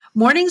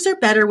Mornings are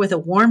better with a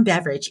warm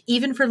beverage,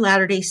 even for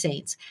Latter-day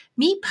Saints.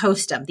 Meet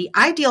Postum, the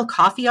ideal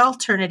coffee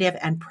alternative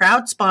and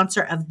proud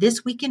sponsor of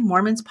This Week in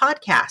Mormons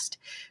podcast.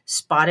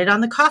 Spotted on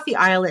the coffee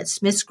aisle at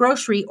Smith's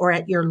Grocery or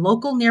at your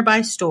local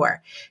nearby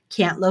store.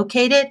 Can't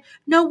locate it?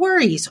 No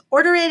worries.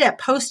 Order it at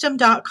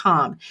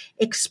postum.com.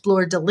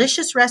 Explore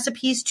delicious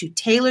recipes to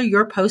tailor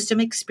your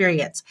Postum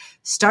experience.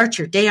 Start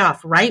your day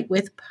off right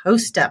with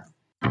Postum.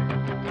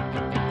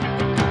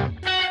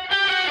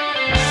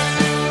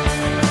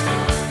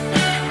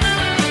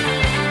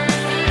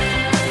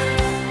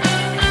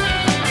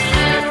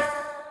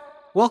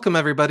 Welcome,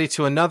 everybody,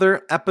 to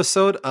another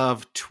episode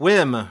of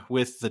TWIM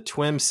with the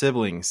TWIM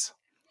siblings.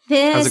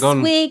 This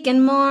Week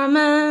in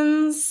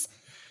Mormons.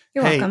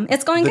 You're welcome.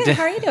 It's going good.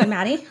 How are you doing,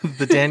 Maddie?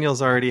 The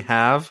Daniels already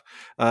have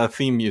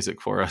theme music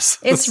for us.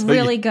 It's so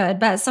really good,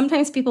 but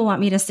sometimes people want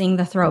me to sing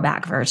the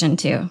throwback version,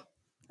 too.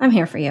 I'm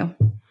here for you.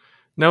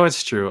 No,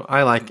 it's true.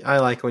 I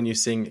like when you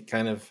sing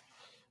kind of,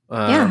 what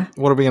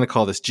are we going to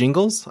call this?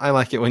 Jingles? I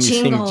like it when you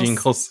sing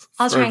jingles.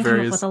 I'll try and come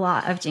up with a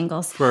lot of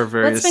jingles. For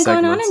various What's been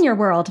going on in your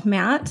world,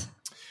 Matt?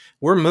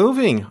 We're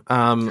moving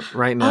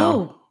right now.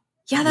 Oh,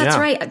 yeah, that's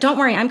right. Don't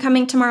worry. I'm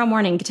coming tomorrow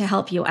morning to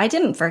help you. I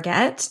didn't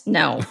forget.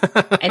 No,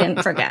 I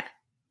didn't forget.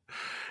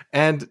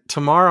 And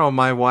tomorrow,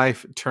 my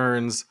wife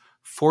turns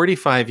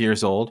 45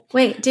 years old.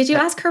 Wait, did you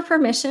ask her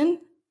permission?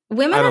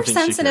 Women are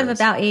sensitive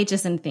about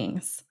ages and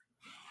things.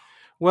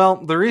 Well,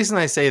 the reason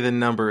I say the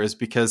number is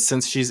because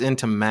since she's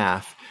into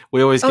math,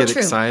 we always get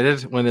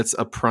excited when it's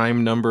a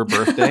prime number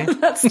birthday.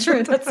 That's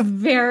true. That's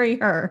very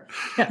her.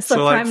 Yeah, so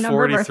prime like number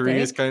 43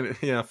 birthday. Is kind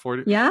of,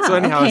 40. Yeah. So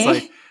anyhow, It's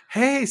like,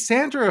 hey,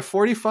 Sandra,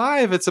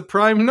 45, it's a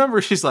prime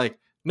number. She's like,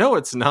 no,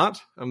 it's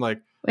not. I'm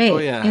like, wait, oh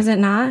yeah. Is it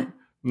not?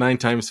 9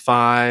 times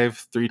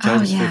 5, 3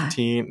 times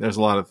 15. There's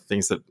a lot of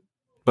things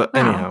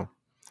anyhow.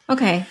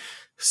 Okay.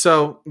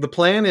 So the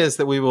plan is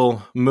that we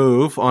will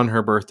move on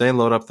her birthday,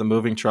 load up the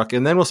moving truck,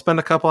 and then we'll spend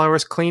a couple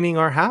hours cleaning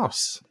our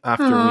house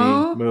after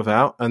we move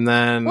out. And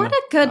then what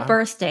a good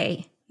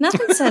birthday.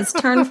 Nothing says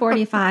turn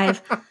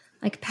 45,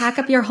 like pack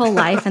up your whole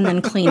life and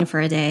then clean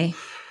for a day.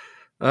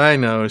 I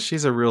know.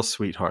 She's a real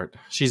sweetheart.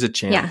 She's a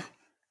champ.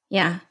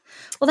 Yeah.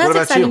 Well,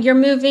 that's exciting. You're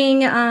moving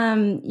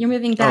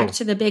back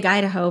to the big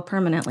Idaho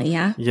permanently,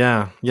 yeah?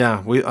 Yeah.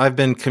 I've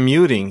been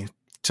commuting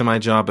to my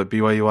job at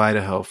BYU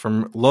Idaho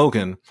from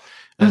Logan.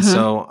 And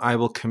so I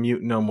will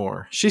commute no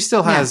more. She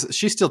still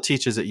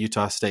teaches at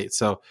Utah State.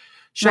 So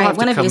she'll have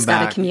to come back. One of you's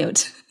got to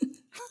commute.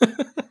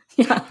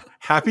 Yeah.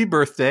 Happy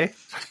birthday.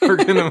 We're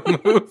going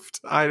to move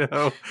to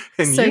Idaho.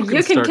 And so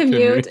you can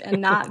commute and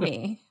not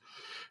me.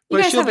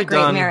 You guys have a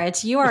great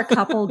marriage. You are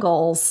couple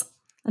goals.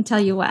 I'll tell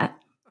you what.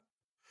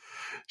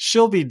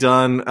 She'll be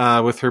done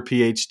with her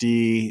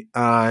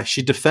PhD.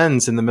 She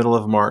defends in the middle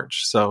of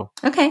March. So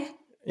okay.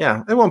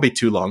 Yeah, it won't be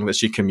too long that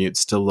she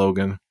commutes to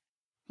Logan.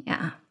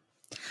 Yeah.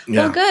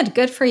 Well, good.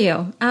 Good for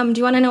you. Do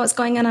you want to know what's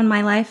going on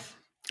my life?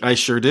 I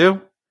sure do.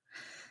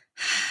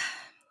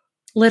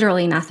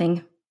 Literally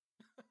nothing.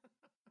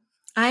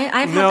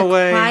 I've had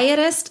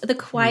the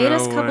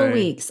quietest couple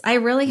weeks. I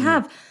really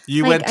have.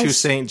 You went to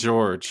St.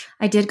 George.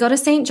 I did go to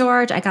St.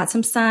 George. I got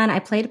some sun. I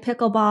played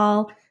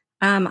pickleball.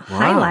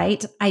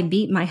 Highlight, I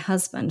beat my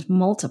husband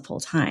multiple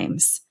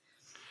times.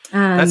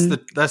 That's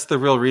the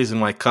real reason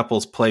why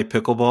couples play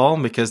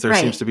pickleball, because there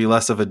seems to be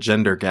less of a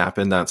gender gap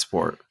in that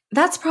sport.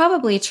 That's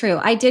probably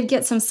true. I did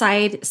get some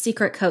side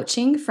secret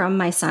coaching from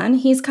my son.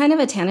 He's kind of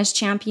a tennis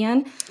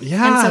champion.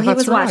 Yeah, and so he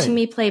was watching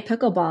me play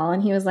pickleball,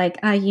 and he was like,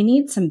 you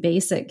need some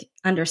basic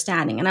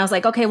understanding. And I was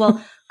like, okay,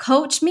 well,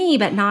 coach me,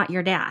 but not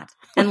your dad.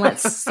 And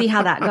let's see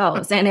how that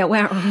goes. And it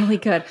went really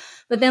good.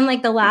 But then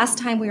like the last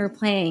time we were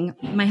playing,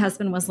 my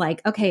husband was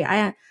like, okay,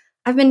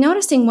 I've been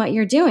noticing what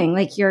you're doing,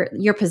 like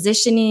your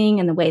positioning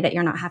and the way that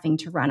you're not having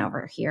to run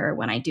over here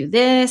when I do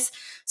this.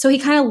 So he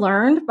kind of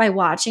learned by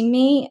watching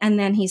me, and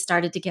then he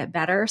started to get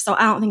better. So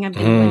I don't think I'm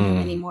going to win him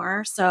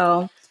anymore.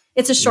 So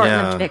it's a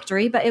short-lived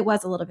victory, but it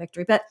was a little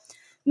victory. But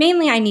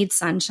mainly I need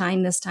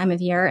sunshine this time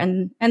of year,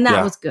 and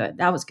that was good.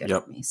 That was good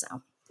for me.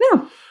 So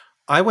yeah.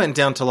 I went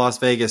down to Las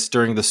Vegas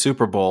during the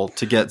Super Bowl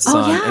to get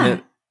sun,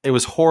 and it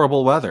was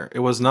horrible weather. It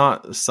was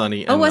not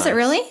sunny. And was it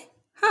really?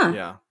 Huh.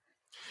 Yeah.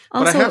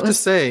 Also, but I have to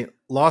say,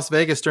 Las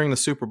Vegas during the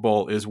Super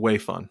Bowl is way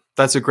fun.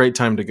 That's a great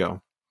time to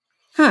go.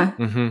 Huh.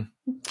 Mm-hmm.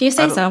 Do you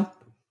say so?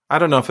 I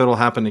don't know if it'll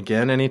happen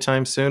again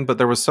anytime soon, but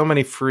there was so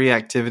many free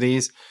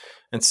activities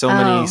and so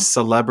many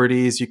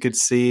celebrities you could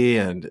see,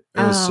 and it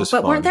was just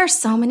fun. But weren't there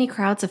so many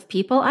crowds of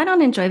people? I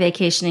don't enjoy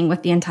vacationing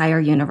with the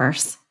entire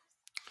universe.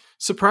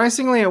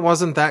 Surprisingly, it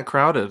wasn't that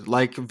crowded.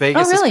 Like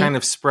Vegas is kind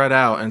of spread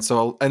out,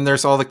 and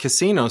there's all the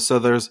casinos, so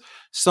there's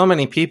so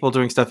many people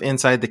doing stuff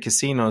inside the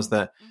casinos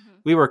that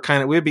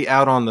we'd be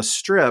out on the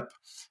strip,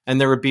 and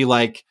there would be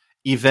like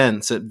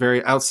events at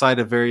outside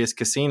of various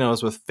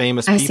casinos with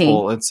famous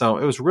people, and so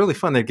it was really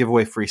fun. They'd give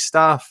away free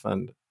stuff,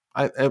 and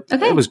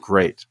it was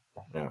great.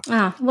 Yeah.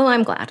 Oh, well,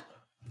 I'm glad.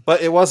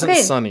 But it wasn't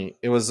sunny.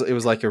 It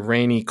was like a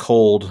rainy,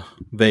 cold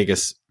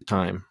Vegas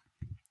time.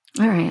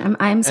 All right,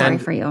 I'm sorry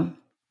for you.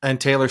 And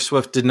Taylor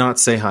Swift did not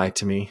say hi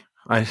to me.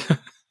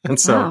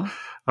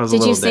 I was Did a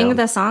little you sing down.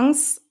 the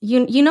songs?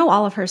 You know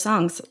all of her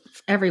songs,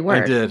 every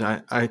word. I did.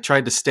 I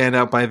tried to stand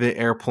out by the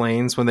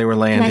airplanes when they were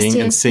landing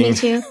and sing.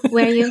 Nice to meet you.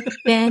 Where you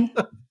been?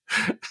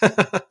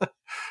 That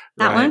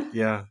one?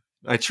 Yeah.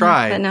 I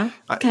tried. But no?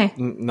 Okay.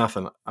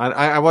 Nothing.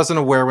 I wasn't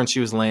aware when she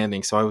was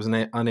landing, so I was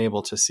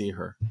unable to see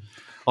her.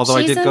 Although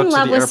She's I did go to the in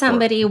love with airport.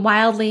 somebody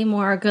wildly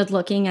more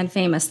good-looking and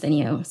famous than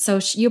you, so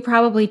you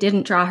probably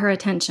didn't draw her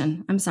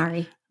attention. I'm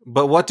sorry.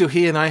 But what do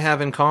he and I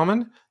have in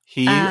common?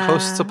 He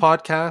hosts a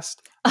podcast.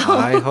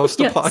 I host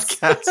a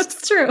podcast.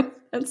 That's true.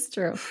 That's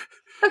true.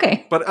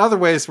 Okay. But other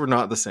ways, we're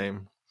not the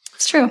same.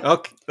 It's true.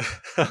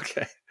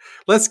 Okay.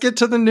 Let's get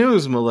to the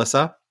news,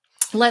 Melissa.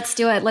 Let's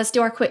do it. Let's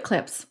do our quick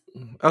clips.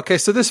 Okay,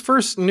 so this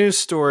first news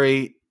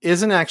story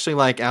isn't actually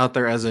like out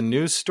there as a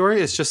news story.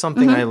 It's just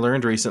something I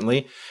learned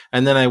recently.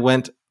 And then I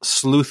went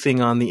sleuthing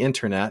on the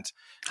internet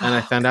and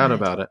I found out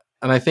about it.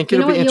 And I think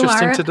it'll be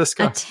interesting to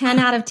discuss. A 10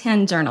 out of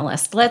 10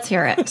 journalist. Let's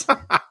hear it.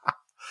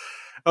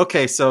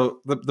 Okay,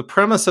 so the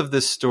premise of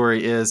this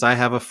story is I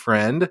have a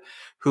friend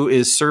who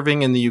is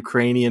serving in the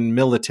Ukrainian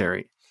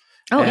military.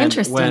 Oh,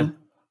 interesting.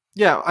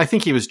 I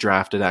think he was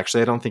drafted,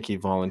 actually. I don't think he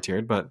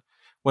volunteered, but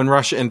when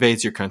Russia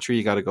invades your country,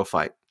 you got to go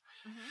fight.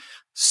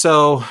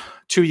 So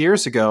 2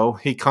 years ago,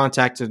 he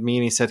contacted me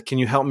and he said, can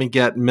you help me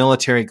get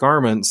military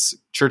garments?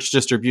 Church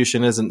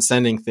distribution isn't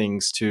sending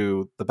things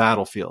to the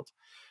battlefield.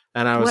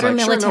 And I was what like, are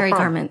military sure, no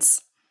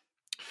garments?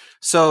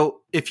 So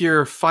if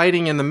you're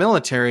fighting in the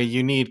military,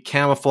 you need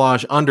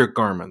camouflage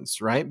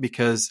undergarments, right?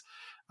 Because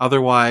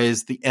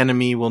otherwise the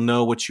enemy will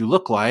know what you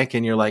look like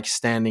and you're like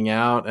standing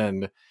out.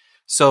 And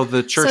so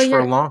the church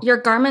your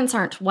garments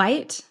aren't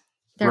white.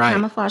 They're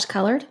camouflage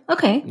colored.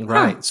 Okay.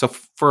 Right. Huh.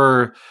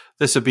 So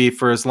this would be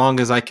for as long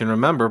as I can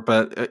remember,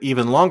 but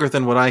even longer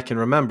than what I can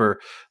remember,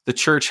 the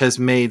church has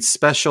made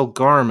special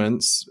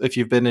garments, if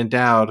you've been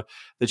endowed,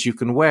 that you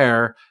can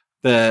wear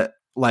that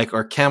like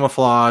are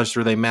camouflaged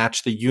or they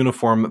match the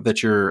uniform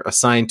that you're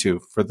assigned to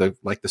for the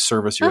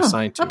service you're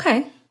assigned to.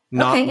 Okay.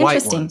 Not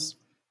white ones.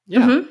 Yeah.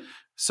 Mm-hmm.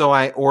 So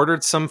I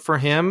ordered some for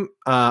him.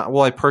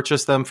 I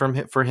purchased them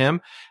for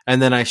him,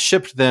 and then I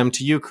shipped them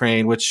to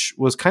Ukraine, which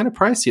was kind of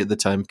pricey at the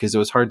time because it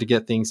was hard to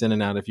get things in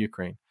and out of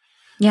Ukraine.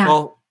 Yeah.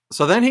 Well,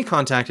 so then he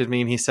contacted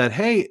me and he said,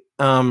 hey,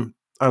 I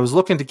was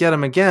looking to get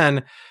them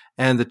again,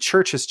 and the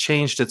church has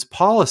changed its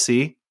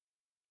policy.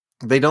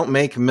 They don't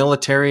make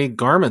military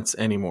garments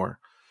anymore.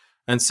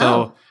 And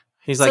so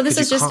he's like, so this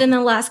is just in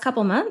the last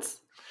couple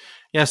months?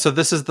 Yeah. So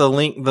this is the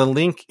link. The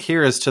link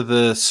here is to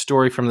the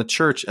story from the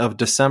church of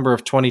December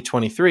of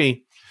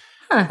 2023.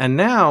 Huh. And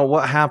now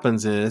what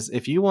happens is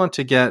if you want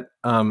to get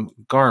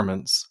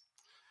garments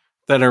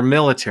that are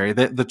military,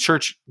 the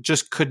church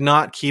just could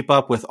not keep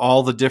up with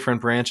all the different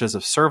branches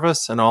of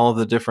service and all of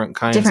the different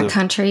kinds of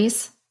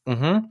countries.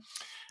 Mm-hmm.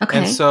 Okay.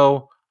 And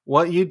so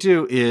what you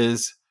do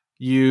is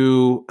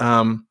you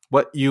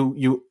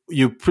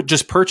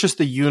just purchase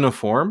the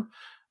uniform,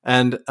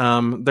 and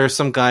there's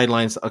some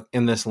guidelines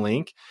in this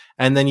link,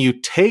 and then you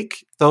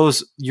take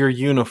your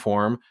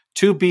uniform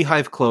to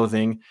Beehive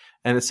Clothing,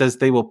 and it says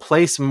they will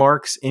place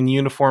marks in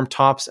uniform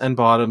tops and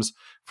bottoms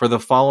for the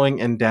following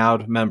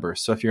endowed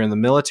members. So if you're in the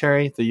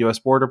military, the U.S.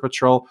 Border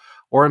Patrol,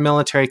 or a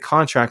military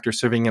contractor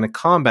serving in a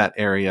combat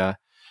area,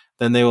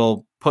 then they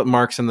will put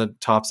marks in the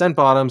tops and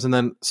bottoms, and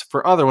then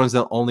for other ones,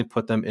 they'll only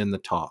put them in the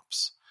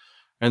tops.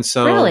 And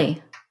so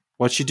really?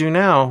 What you do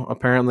now,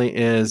 apparently,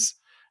 is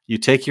you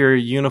take your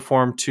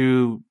uniform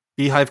to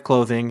Beehive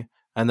Clothing,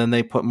 and then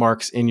they put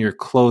marks in your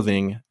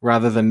clothing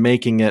rather than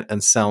making it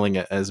and selling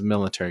it as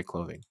military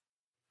clothing.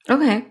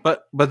 Okay.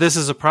 But this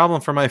is a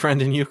problem for my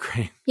friend in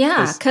Ukraine.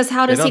 Yeah, because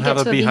how does he get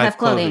to a Beehive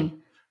Clothing?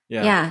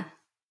 Yeah.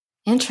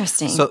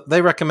 Interesting. So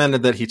they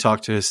recommended that he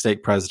talk to his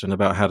stake president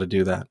about how to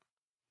do that.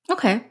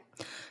 Okay.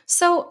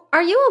 So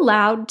are you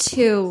allowed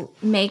to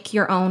make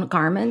your own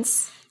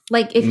garments?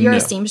 Like if you're a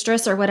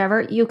seamstress or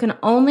whatever, you can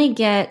only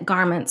get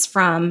garments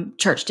from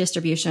church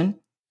distribution.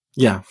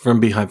 Yeah, from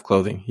Beehive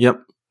Clothing.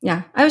 Yep.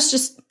 Yeah, I was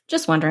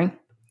just wondering.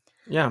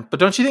 Yeah, but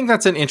don't you think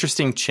that's an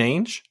interesting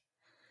change?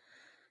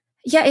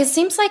 Yeah, it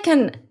seems like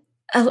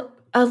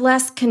a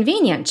less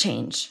convenient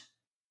change,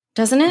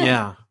 doesn't it?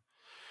 Yeah.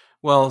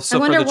 Well, so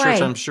for the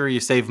church, I'm sure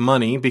you save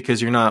money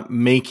because you're not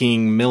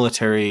making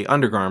military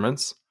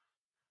undergarments.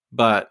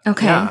 But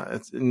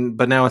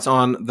but now it's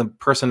on the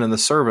person in the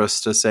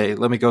service to say,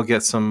 let me go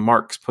get some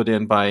marks put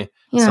in by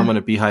someone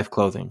at Beehive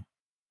Clothing.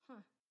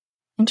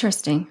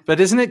 Interesting. But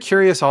isn't it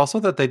curious also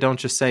that they don't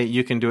just say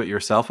you can do it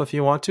yourself if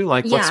you want to?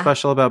 Like, what's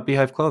special about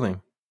Beehive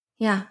Clothing?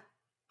 Yeah.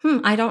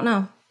 I don't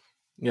know.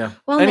 Yeah.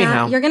 Well,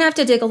 anyhow, now you're going to have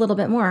to dig a little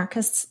bit more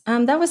because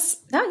that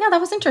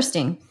was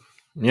interesting.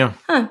 Yeah.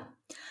 Huh.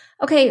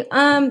 Okay.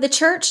 The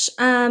church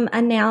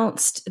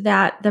announced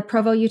that the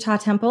Provo, Utah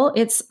temple,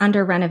 it's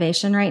under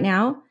renovation right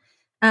now.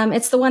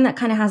 It's the one that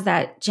kind of has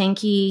that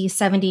janky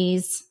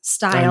 70s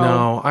style. I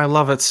know. I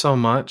love it so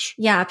much.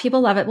 Yeah, people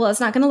love it. Well,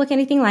 it's not going to look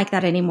anything like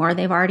that anymore.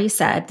 They've already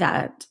said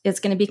that it's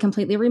going to be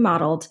completely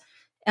remodeled.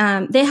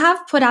 They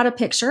have put out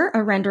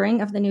a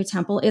rendering of the new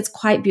temple. It's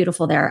quite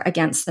beautiful there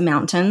against the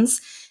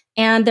mountains.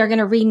 And they're going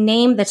to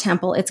rename the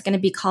temple. It's going to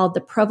be called the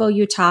Provo,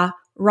 Utah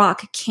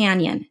Rock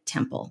Canyon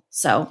Temple.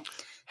 So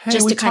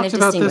just to kind of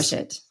distinguish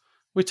it.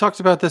 We talked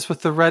about this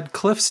with the Red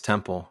Cliffs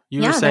Temple.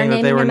 You were saying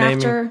that they were naming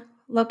after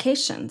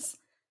locations.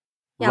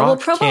 Yeah,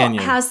 Rock Provo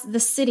Canyon has the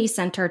City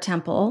Center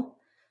Temple.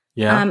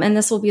 Yeah. And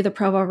this will be the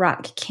Provo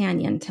Rock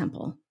Canyon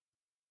Temple.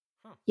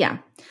 Yeah.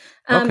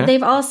 Okay.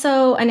 They've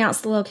also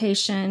announced the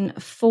location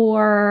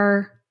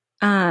for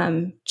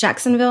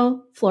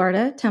Jacksonville,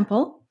 Florida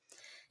Temple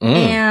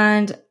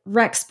and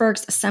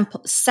Rexburg's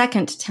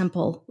second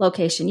temple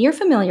location. You're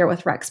familiar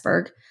with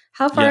Rexburg.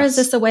 How far is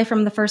this away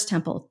from the first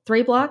temple?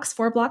 3 blocks,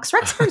 4 blocks?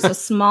 Rexburg's a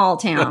small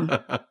town.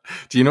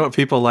 Do you know what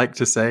people like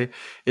to say?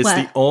 It's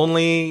the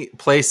only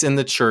place in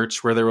the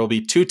church where there will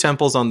be 2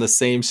 temples on the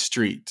same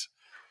street.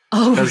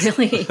 Oh,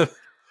 really?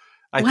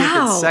 I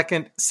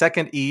think it's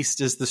second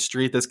east is the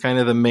street that's kind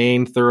of the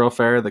main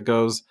thoroughfare that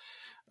goes.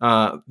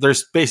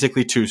 There's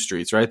basically 2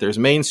 streets, right? There's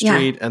Main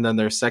Street and then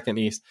there's Second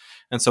East.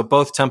 And so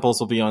both temples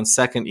will be on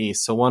Second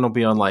East. So one will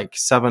be on like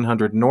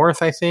 700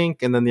 North, I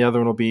think. And then the other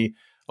one will be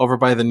over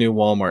by the new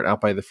Walmart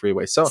out by the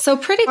freeway. So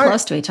pretty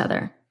close to each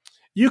other.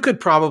 You could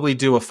probably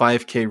do a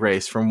 5K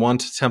race from one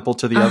temple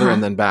to the other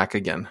and then back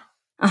again.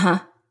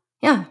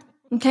 Yeah.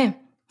 Okay.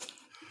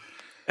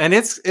 And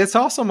it's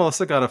also,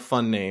 Melissa, got a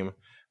fun name.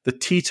 The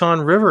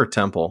Teton River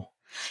Temple.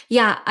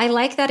 Yeah, I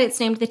like that it's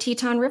named the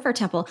Teton River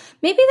Temple.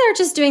 Maybe they're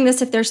just doing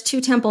this if there's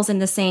 2 temples in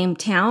the same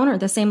town or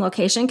the same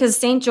location, because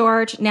St.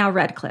 George, now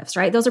Red Cliffs,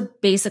 right? Those are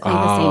basically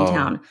the same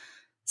town.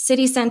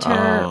 City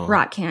Center,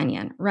 Rock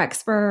Canyon,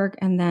 Rexburg,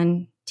 and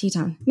then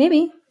Teton.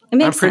 Maybe. It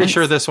makes I'm pretty sense.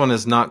 sure this one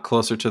is not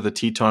closer to the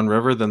Teton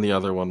River than the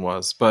other one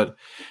was, but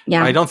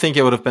I don't think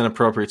it would have been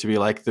appropriate to be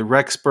like the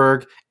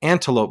Rexburg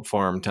Antelope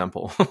Farm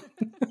Temple.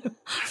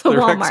 the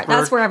Walmart.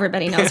 That's where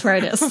everybody knows where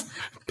it is.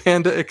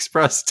 Panda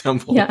Express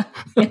Temple. Yeah.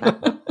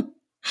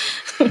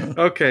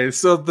 Okay,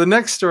 so the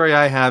next story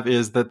I have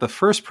is that the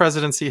first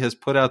presidency has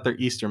put out their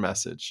Easter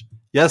message.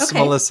 Yes,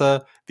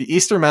 Melissa, the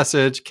Easter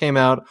message came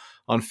out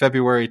on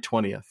February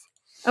 20th.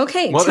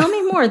 Okay, tell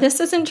me more.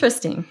 This is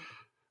interesting.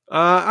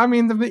 I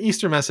mean, the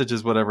Easter message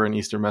is whatever an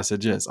Easter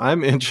message is.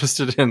 I'm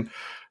interested in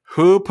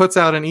who puts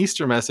out an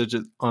Easter message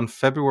on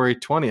February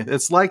 20th.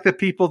 It's like the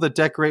people that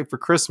decorate for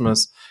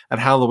Christmas at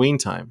Halloween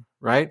time,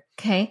 right?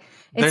 Okay.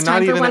 It's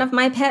time for one of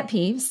my pet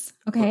peeves.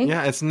 Okay.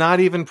 Yeah, it's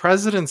not even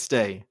President's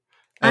Day.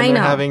 And I know.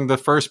 They're having the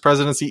first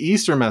presidency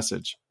Easter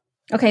message.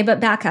 Okay, but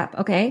back up,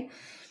 okay?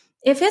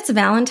 If it's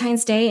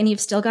Valentine's Day and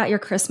you've still got your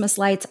Christmas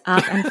lights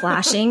up and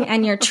flashing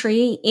and your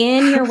tree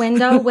in your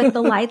window with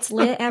the lights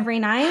lit every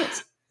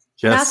night,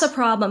 that's a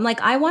problem. Like,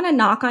 I want to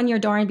knock on your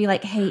door and be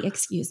like, hey,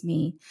 excuse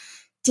me.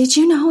 Did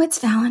you know it's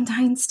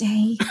Valentine's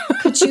Day?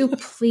 Could you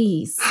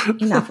please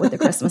enough with the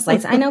Christmas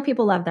lights? I know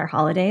people love their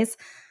holidays,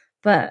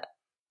 but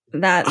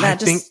that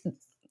just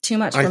too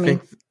much for me.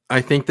 I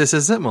think this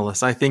is it,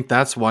 Melissa. I think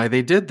that's why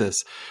they did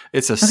this.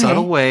 It's a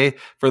subtle way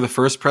for the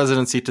first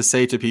presidency to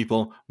say to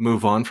people,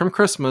 move on from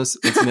Christmas.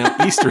 It's now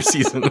Easter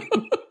season.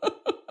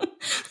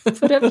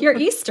 Put up your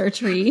Easter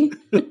tree.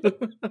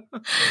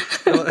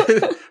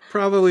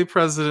 Probably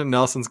President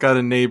Nelson's got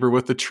a neighbor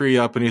with the tree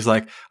up and he's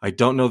like, I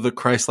don't know the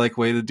Christ-like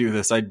way to do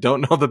this. I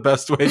don't know the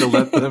best way to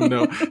let them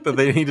know that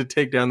they need to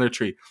take down their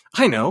tree.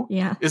 I know.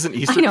 Yeah. Isn't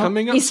Easter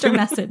coming up? Easter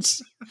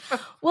message.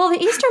 Well, the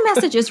Easter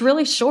message is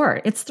really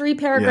short. It's 3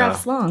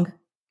 paragraphs long.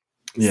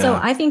 Yeah. So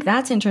I think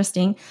that's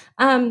interesting.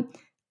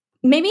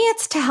 Maybe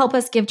it's to help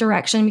us give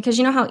direction, because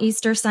you know how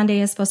Easter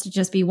Sunday is supposed to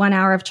just be 1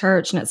 hour of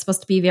church and it's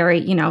supposed to be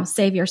very,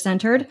 Savior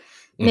centered.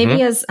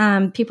 Maybe as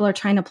people are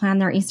trying to plan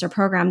their Easter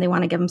program, they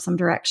want to give them some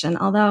direction.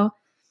 Although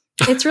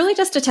it's really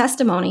just a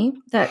testimony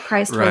that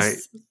Christ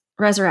was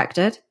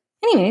resurrected.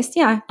 Anyways,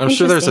 yeah. I'm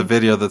sure there's a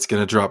video that's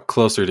going to drop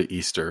closer to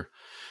Easter.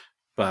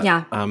 But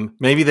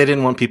maybe they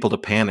didn't want people to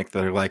panic.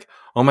 They're like,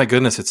 oh my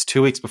goodness, it's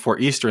 2 weeks before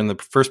Easter and the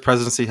first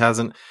presidency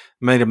hasn't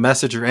made a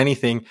message or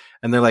anything.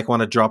 And they're like, want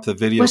to drop the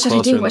video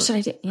closer. What should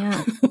I do?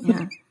 Yeah.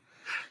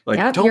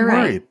 Like, don't worry.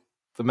 Right.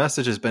 The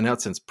message has been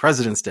out since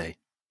President's Day.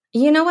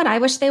 You know what I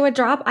wish they would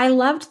drop? I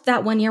loved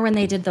that one year when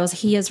they did those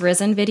He is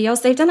Risen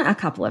videos. They've done it a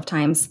couple of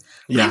times.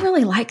 Yeah. I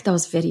really like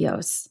those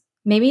videos.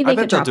 Maybe they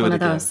could drop one of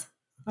those.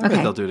 I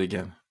bet they'll do it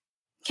again.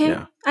 Okay.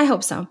 Yeah. I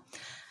hope so.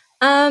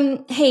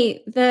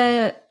 Hey,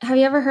 have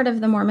you ever heard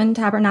of the Mormon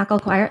Tabernacle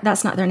Choir?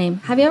 That's not their name.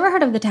 Have you ever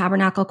heard of the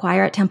Tabernacle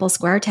Choir at Temple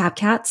Square, Tab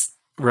Cats?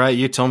 Right.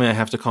 You told me I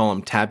have to call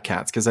them Tab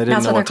Cats because I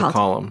didn't know what to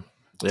call them.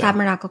 Yeah.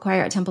 Tabernacle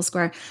Choir at Temple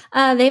Square.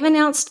 They've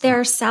announced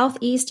their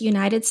Southeast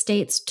United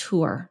States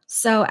tour.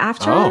 So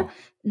after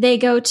they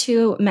go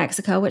to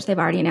Mexico, which they've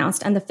already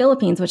announced, and the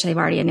Philippines, which they've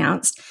already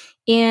announced,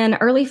 in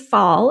early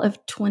fall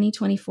of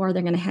 2024,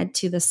 they're going to head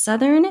to the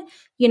Southern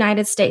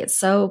United States.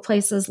 So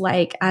places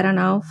like,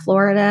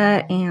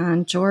 Florida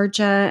and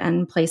Georgia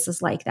and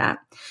places like that.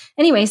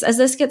 Anyways, as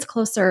this gets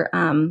closer,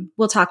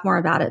 we'll talk more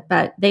about it,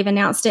 but they've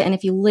announced it. And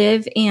if you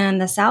live in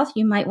the South,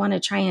 you might want to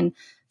try and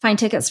find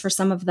tickets for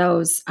some of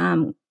those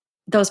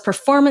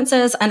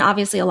performances. And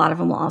obviously a lot of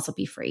them will also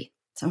be free.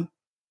 So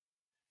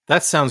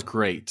that sounds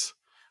great.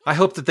 I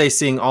hope that they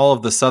sing all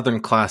of the Southern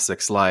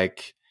classics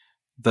like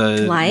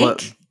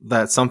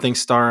that Something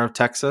Star of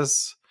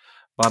Texas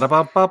Okay,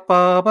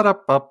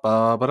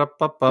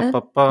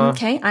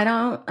 I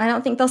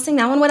don't think they'll sing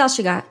that one. What else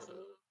you got?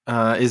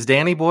 Is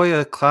Danny Boy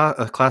a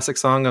classic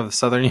song of the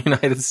Southern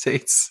United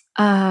States?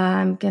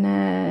 I'm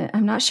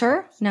not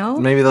sure. No,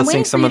 maybe they'll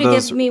sing some of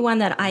those. Give me one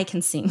that I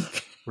can sing.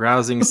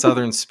 Rousing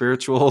Southern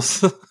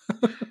spirituals.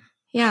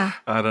 Yeah,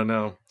 I don't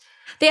know.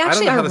 They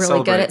actually are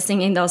really good at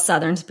singing those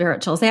Southern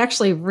spirituals. They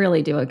actually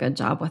really do a good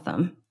job with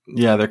them.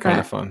 Yeah, they're kind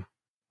of fun.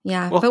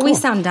 Yeah, well, but cool. We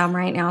sound dumb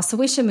right now, so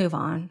we should move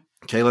on.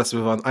 Okay, let's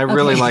move on. I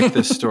really like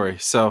this story.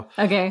 So,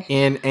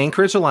 in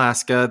Anchorage,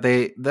 Alaska,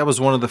 that was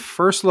one of the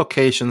first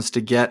locations to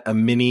get a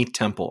mini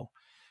temple.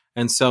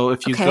 And so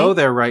if you go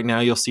there right now,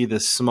 you'll see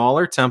this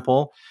smaller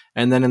temple,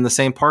 and then in the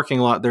same parking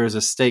lot, there's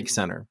a stake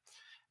center.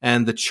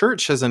 And the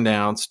church has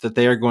announced that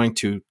they are going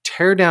to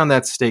tear down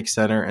that stake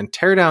center and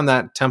tear down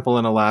that temple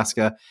in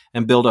Alaska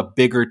and build a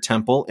bigger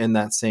temple in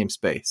that same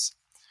space.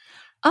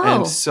 Oh,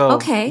 and so,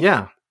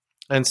 yeah.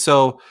 And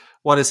so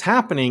what is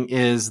happening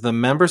is the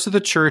members of the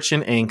church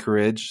in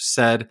Anchorage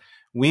said,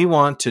 we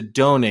want to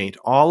donate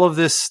all of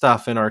this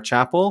stuff in our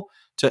chapel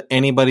to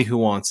anybody who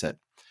wants it.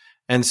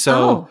 And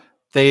so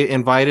they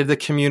invited the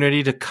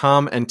community to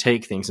come and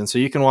take things. And so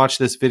you can watch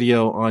this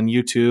video on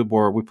YouTube,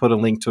 or we put a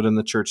link to it in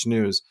the church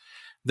news.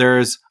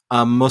 There's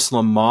a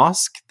Muslim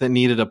mosque that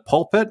needed a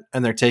pulpit,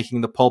 and they're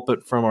taking the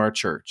pulpit from our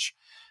church.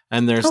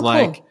 And there's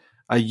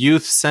a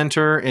youth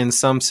center in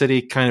some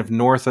city kind of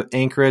north of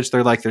Anchorage.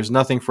 They're like, there's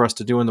nothing for us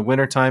to do in the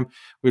wintertime.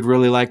 We'd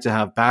really like to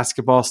have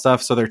basketball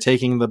stuff. So they're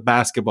taking the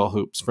basketball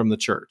hoops from the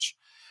church.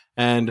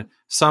 And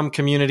some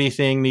community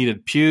thing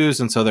needed pews,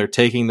 and so they're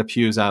taking the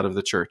pews out of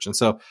the church. And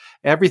so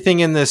everything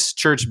in this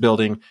church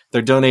building,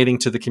 they're donating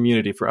to the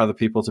community for other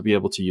people to be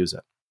able to use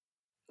it.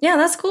 Yeah,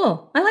 that's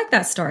cool. I like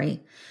that story.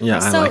 Yeah,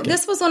 so I like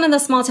this was one of the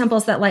small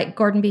temples that like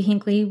Gordon B.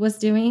 Hinckley was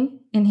doing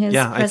in his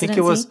presidency. I think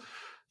it was.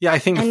 Yeah, I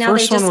think the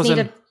first one was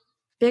a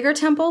bigger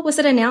temple. Was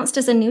it announced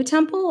as a new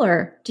temple,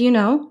 or do you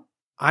know?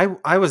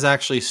 I was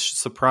actually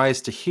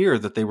surprised to hear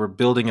that they were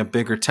building a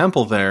bigger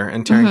temple there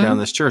and tearing down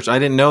this church. I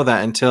didn't know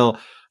that until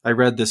I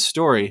read this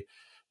story,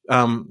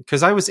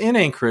 because I was in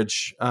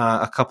Anchorage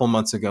a couple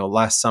months ago,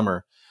 last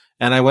summer.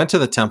 And I went to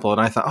the temple and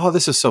I thought, oh,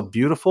 this is so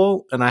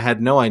beautiful. And I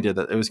had no idea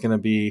that it was going to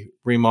be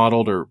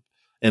remodeled or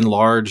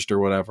enlarged or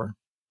whatever.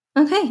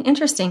 Okay,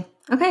 interesting.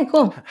 Okay,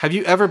 cool. Have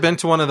you ever been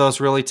to one of those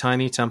really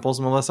tiny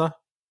temples, Melissa?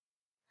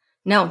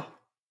 No.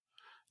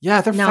 Yeah,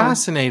 they're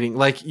fascinating.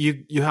 Like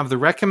you have the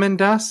recommend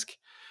desk,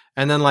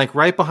 and then like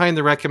right behind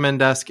the recommend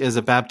desk is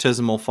a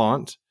baptismal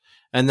font.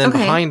 And then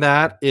behind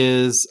that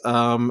is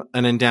an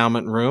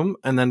endowment room.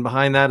 And then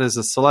behind that is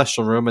a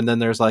celestial room. And then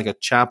there's like a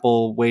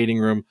chapel waiting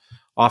room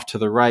off to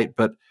the right,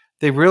 but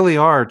they really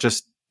are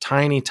just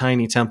tiny,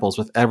 tiny temples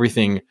with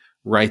everything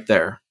right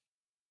there.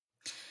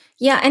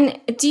 Yeah. And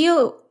it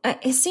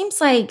seems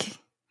like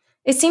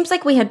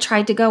we had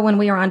tried to go when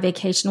we were on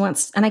vacation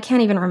once, and I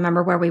can't even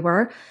remember where we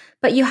were,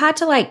 but you had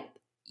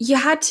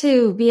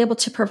to be able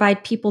to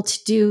provide people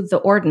to do the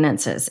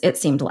ordinances. It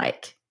seemed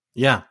like.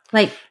 Yeah.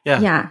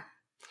 Yeah.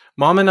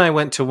 Mom and I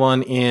went to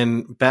one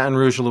in Baton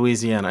Rouge,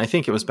 Louisiana. I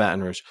think it was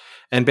Baton Rouge.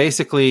 And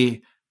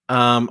basically,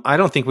 I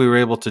don't think we were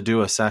able to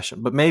do a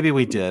session, but maybe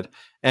we did.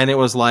 And it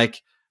was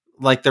like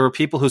there were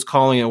people whose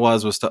calling it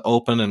was to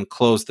open and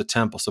close the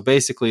temple. So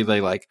basically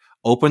they like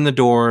opened the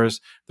doors.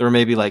 There were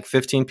maybe like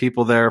 15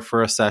 people there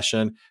for a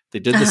session. They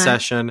did the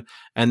session.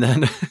 And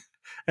then,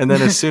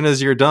 as soon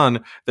as you're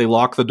done, they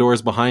lock the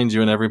doors behind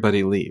you and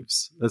everybody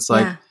leaves. It's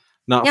like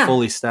not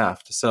fully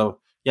staffed. So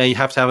yeah, you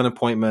have to have an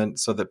appointment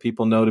so that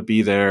people know to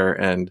be there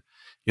and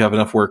you have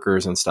enough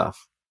workers and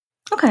stuff.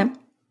 Okay.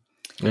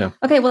 Yeah.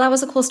 Okay. Well, that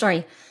was a cool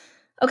story.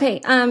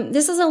 Okay.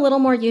 This is a little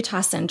more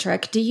Utah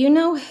centric. Do you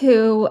know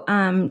who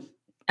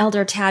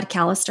Elder Tad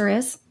Callister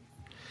is?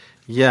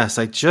 Yes.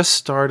 I just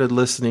started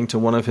listening to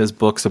one of his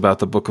books about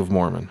the Book of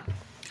Mormon.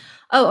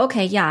 Oh,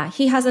 okay. Yeah.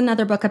 He has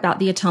another book about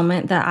the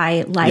atonement that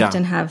I liked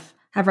and have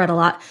read a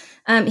lot.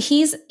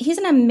 He's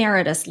an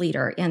emeritus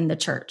leader in the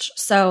church.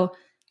 So,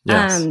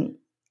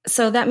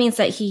 so that means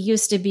that he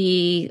used to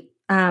be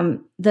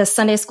the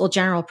Sunday school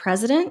general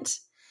president.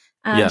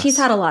 He's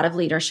had a lot of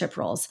leadership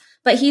roles,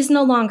 but he's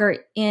no longer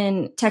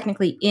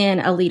technically in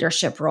a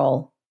leadership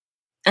role.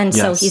 And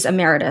so he's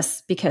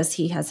emeritus because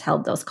he has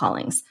held those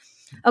callings.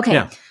 Okay.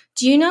 Yeah.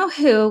 Do you know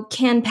who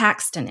Ken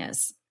Paxton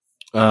is?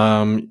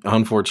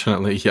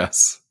 Unfortunately,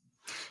 yes.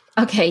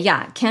 Okay.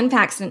 Yeah. Ken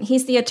Paxton.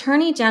 He's the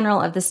Attorney General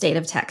of the state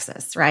of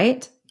Texas,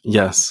 right?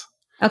 Yes.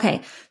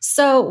 Okay.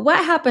 So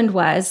what happened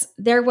was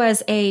there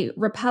was a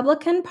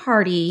Republican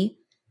Party.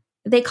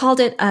 They called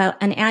it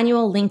an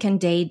annual Lincoln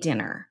Day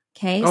dinner.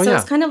 Okay.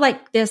 It's kind of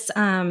like this.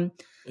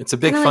 It's a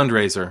big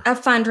fundraiser. A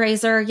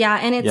fundraiser. Yeah.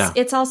 And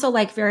it's also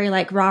like very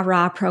like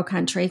rah pro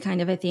country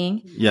kind of a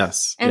thing.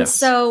 Yes. And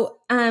so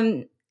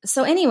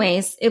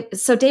anyways,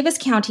 so Davis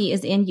County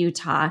is in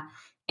Utah,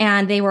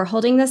 and they were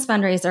holding this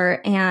fundraiser,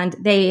 and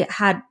they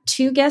had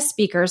two guest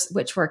speakers,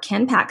 which were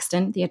Ken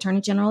Paxton, the Attorney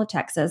General of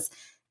Texas,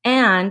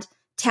 and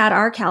Tad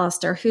R.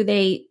 Callister, who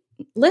they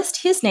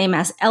list his name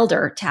as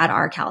Elder Tad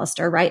R.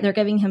 Callister, right? They're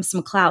giving him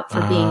some clout for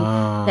being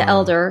the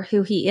elder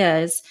who he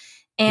is.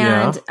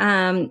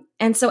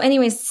 And so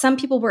anyways, some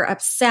people were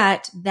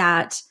upset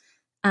that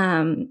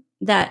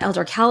that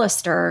Elder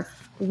Callister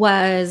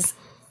was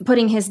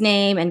putting his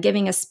name and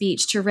giving a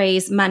speech to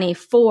raise money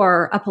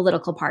for a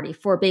political party,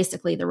 for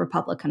basically the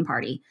Republican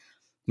Party.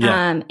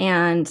 Yeah.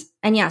 And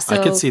yeah, so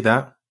I could see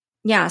that.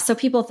 Yeah. So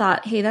people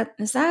thought, hey,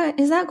 is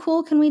that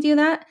cool? Can we do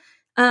that?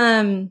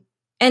 And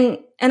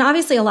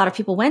obviously a lot of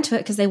people went to it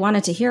because they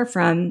wanted to hear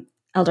from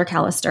Elder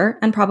Callister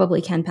and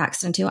probably Ken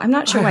Paxton too. I'm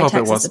not sure why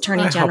Texas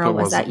Attorney General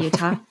was at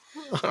Utah.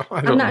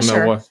 I'm not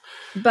sure.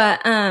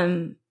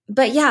 Why.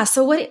 But yeah,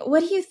 so what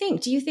do you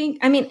think? Do you think,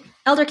 I mean,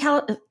 Elder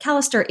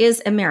Callister is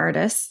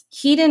emeritus.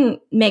 He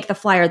didn't make the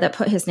flyer that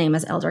put his name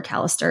as Elder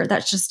Callister.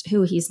 That's just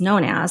who he's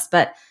known as.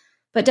 But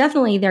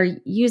definitely they're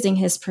using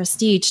his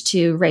prestige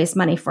to raise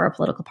money for a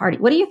political party.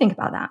 What do you think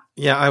about that?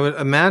 Yeah, I would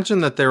imagine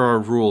that there are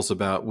rules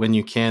about when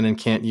you can and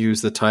can't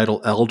use the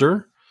title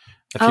elder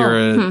if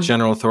you're a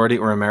general authority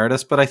or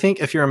emeritus. But I think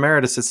if you're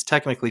emeritus, it's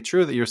technically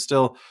true that you're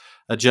still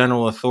a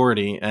general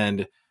authority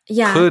and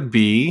could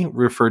be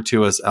referred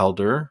to as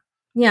elder.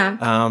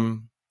 Yeah.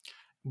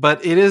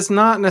 But it is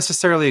not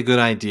necessarily a good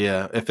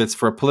idea if it's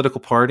for a political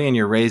party and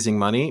you're raising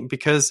money,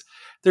 because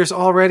there's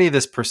already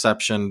this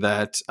perception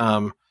that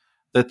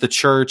that the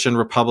church and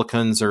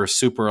Republicans are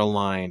super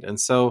aligned. And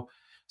so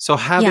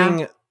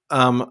having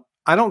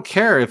I don't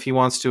care if he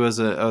wants to as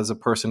a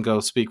person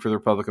go speak for the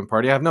Republican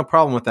Party. I have no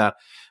problem with that.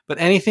 But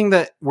anything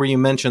that where you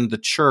mention the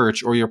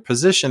church or your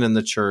position in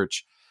the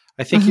church,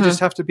 I think you just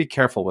have to be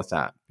careful with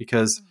that,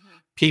 because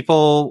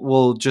people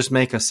will just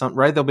make assumptions,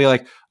 right? They'll be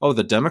like, oh,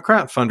 the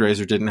Democrat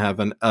fundraiser didn't have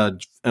an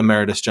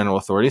emeritus general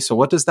authority. So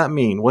what does that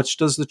mean? What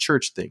does the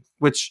church think?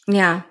 Which,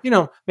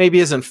 maybe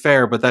isn't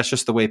fair, but that's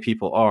just the way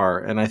people are.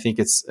 And I think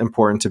it's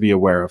important to be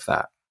aware of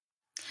that.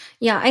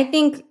 Yeah, I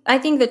think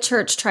the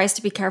church tries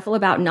to be careful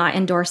about not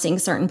endorsing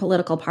certain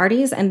political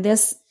parties. And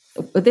this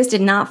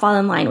did not fall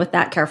in line with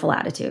that careful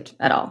attitude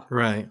at all.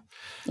 Right.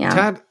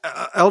 Yeah.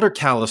 Elder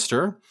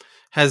Callister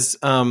has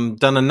done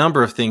a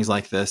number of things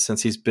like this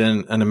since he's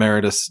been an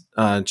emeritus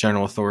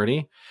general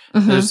authority.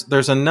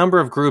 There's a number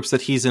of groups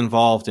that he's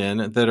involved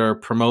in that are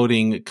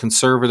promoting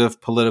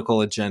conservative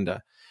political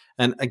agenda.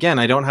 And again,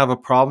 I don't have a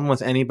problem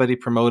with anybody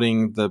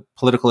promoting the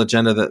political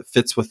agenda that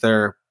fits with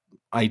their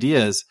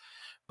ideas,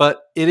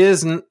 but it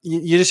is,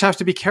 you just have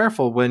to be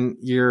careful when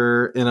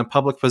you're in a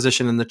public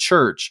position in the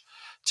church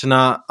to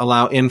not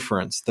allow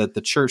inference that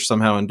the church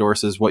somehow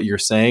endorses what you're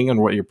saying and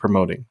what you're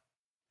promoting.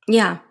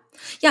 Yeah.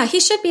 Yeah, he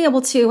should be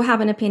able to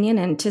have an opinion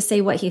and to say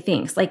what he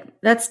thinks. Like,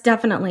 that's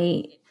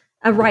definitely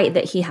a right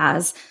that he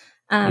has.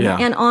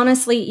 And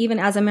honestly, even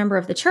as a member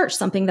of the church,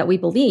 something that we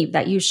believe,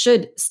 that you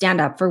should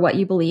stand up for what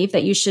you believe,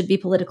 that you should be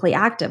politically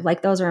active.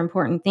 Like, those are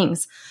important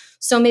things.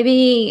 So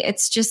maybe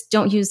it's just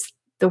don't use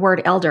the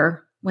word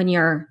elder when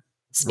you're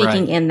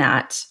speaking in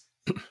that.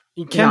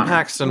 Ken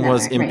Paxton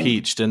was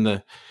impeached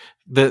in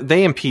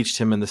they impeached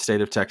him in the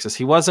state of Texas.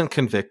 He wasn't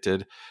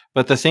convicted,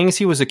 but the things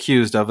he was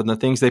accused of and the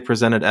things they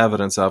presented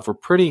evidence of were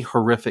pretty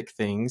horrific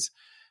things.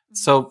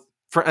 So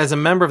as a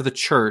member of the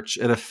church,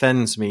 it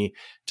offends me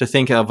to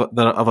think of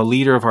a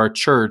leader of our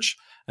church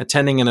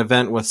attending an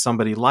event with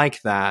somebody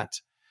like that,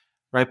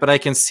 right? But I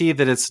can see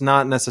that it's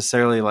not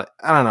necessarily like,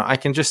 I don't know, I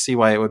can just see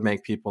why it would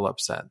make people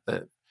upset.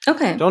 That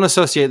don't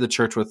associate the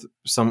church with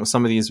some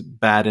of these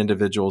bad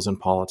individuals in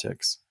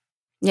politics.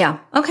 Yeah.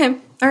 Okay.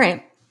 All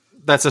right.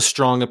 That's a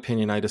strong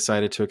opinion I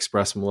decided to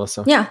express,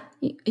 Melissa. Yeah,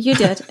 you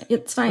did.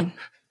 It's fine.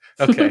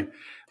 Okay.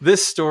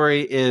 This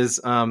story is,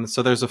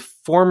 so there's a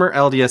former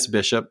LDS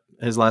bishop.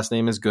 His last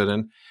name is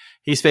Gooden.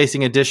 He's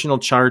facing additional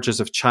charges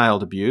of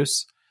child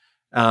abuse.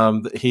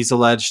 He's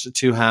alleged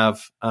to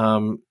have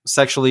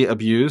sexually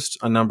abused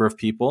a number of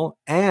people,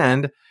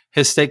 and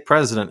his stake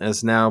president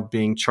is now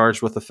being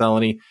charged with a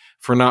felony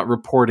for not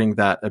reporting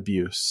that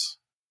abuse.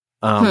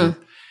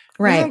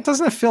 Right.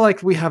 Doesn't it feel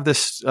like we have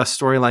a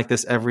story like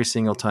this every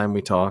single time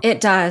we talk?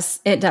 It does.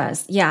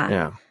 Yeah.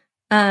 Yeah.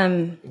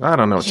 I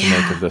don't know what to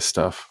make of this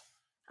stuff.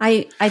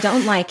 I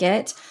don't like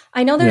it.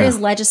 I know there is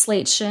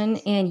legislation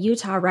in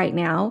Utah right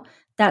now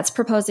that's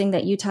proposing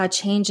that Utah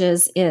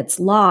changes its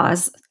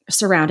laws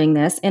surrounding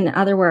this. In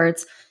other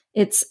words,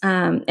 it's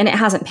and it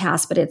hasn't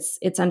passed, but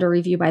it's under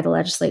review by the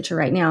legislature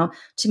right now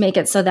to make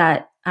it so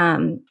that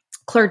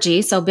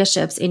clergy, so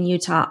bishops in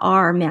Utah,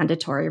 are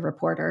mandatory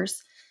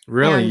reporters.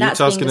 Really?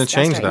 Utah's going to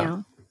change that?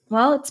 Now.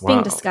 Well, it's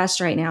being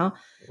discussed right now.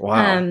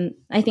 Wow.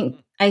 I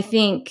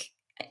think,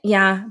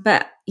 yeah,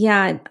 but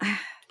yeah.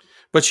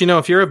 But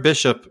if you're a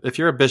bishop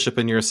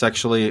and you're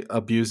sexually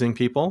abusing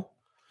people,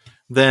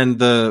 then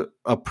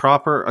a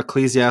proper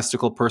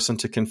ecclesiastical person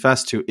to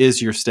confess to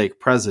is your stake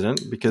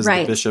president, because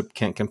the bishop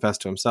can't confess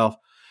to himself.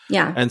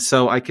 Yeah. And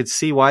so I could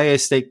see why a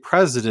stake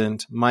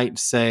president might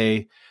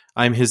say,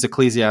 I'm his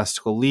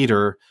ecclesiastical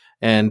leader,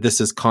 and this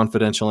is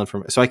confidential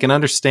information. So I can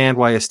understand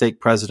why a stake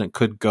president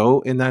could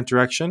go in that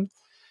direction.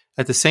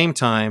 At the same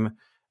time,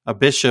 a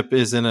bishop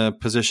is in a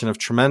position of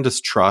tremendous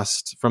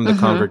trust from the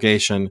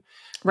congregation.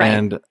 Right.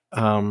 And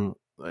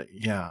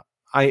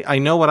I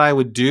know what I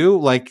would do,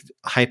 like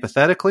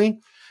hypothetically,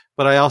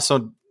 but I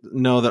also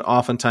know that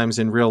oftentimes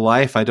in real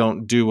life, I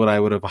don't do what I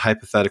would have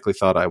hypothetically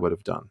thought I would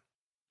have done.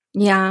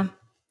 Yeah.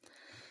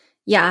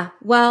 Yeah.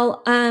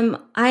 Well,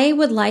 I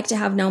would like to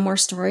have no more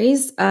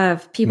stories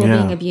of people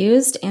being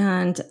abused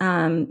and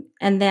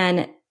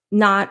then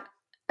not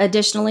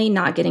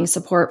getting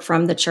support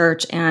from the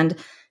church and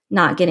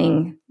not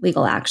getting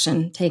legal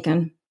action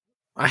taken.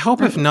 I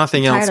hope if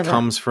nothing else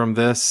comes from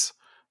this,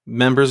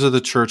 members of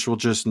the church will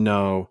just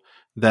know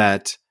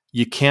that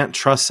you can't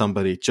trust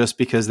somebody just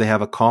because they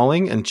have a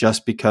calling and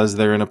just because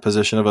they're in a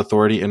position of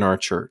authority in our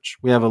church.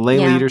 We have a lay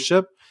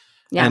leadership,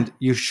 and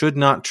you should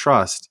not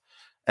trust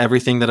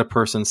everything that a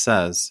person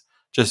says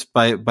just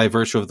by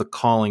virtue of the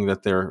calling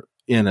that they're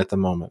in at the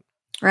moment.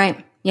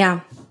 Right.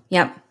 Yeah.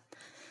 Yep.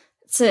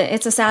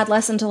 It's a sad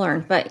lesson to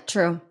learn, but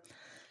true.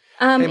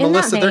 Hey,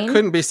 Melissa, there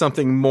couldn't be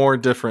something more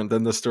different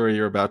than the story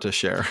you're about to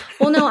share.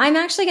 Well, no, I'm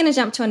actually going to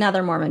jump to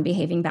another Mormon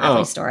behaving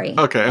badly story.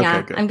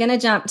 Okay. Good. I'm going to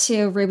jump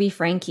to Ruby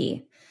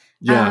Franke.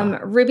 Yeah.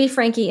 Ruby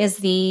Franke is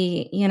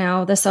the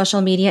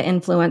social media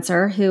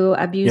influencer who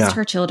abused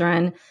her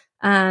children.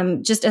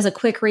 Just as a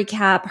quick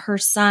recap, her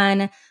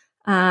son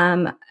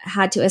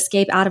had to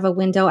escape out of a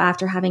window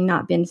after having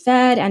not been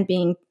fed and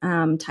being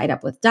tied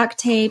up with duct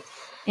tape.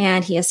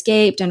 And he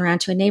escaped and ran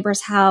to a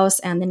neighbor's house,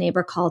 and the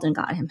neighbor called and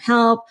got him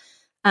help.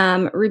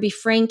 Ruby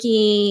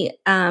Franke,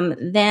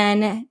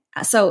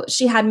 so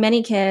she had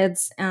many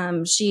kids.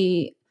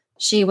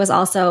 She was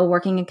also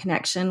working in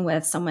connection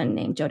with someone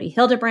named Jody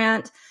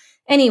Hildebrandt.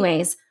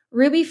 Anyways,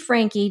 Ruby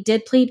Franke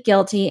did plead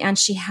guilty, and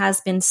she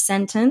has been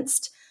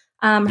sentenced.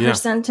 Her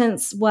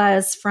sentence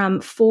was from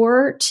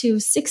 4 to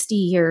 60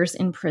 years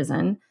in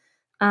prison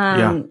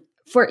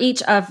for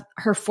each of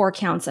her 4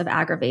 counts of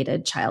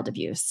aggravated child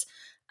abuse.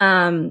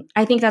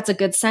 I think that's a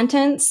good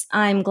sentence.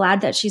 I'm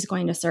glad that she's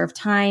going to serve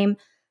time.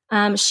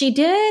 She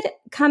did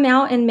come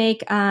out and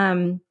make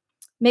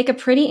a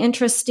pretty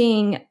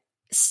interesting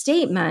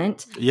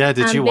statement. Yeah,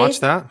 did you watch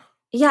that?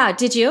 Yeah,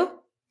 did you?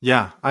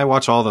 Yeah, I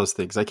watch all those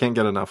things. I can't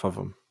get enough of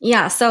them.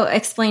 Yeah, so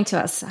explain to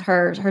us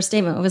her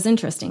statement. It was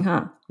interesting,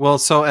 huh? Well,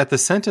 so at the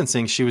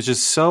sentencing, she was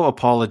just so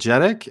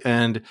apologetic,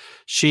 and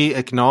she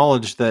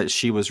acknowledged that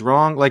she was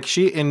wrong. Like,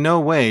 she in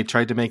no way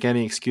tried to make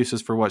any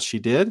excuses for what she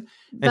did.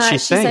 And but she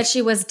said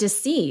she was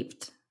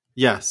deceived.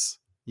 Yes.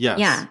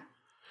 Yeah.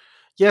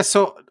 Yeah,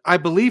 so I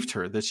believed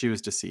her that she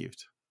was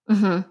deceived.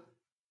 Mm-hmm.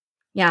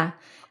 Yeah.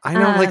 I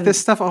know, this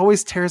stuff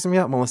always tears me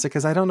up, Melissa,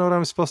 because I don't know what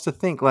I'm supposed to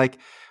think. Like,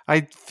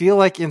 I feel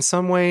like in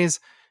some ways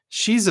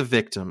she's a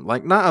victim.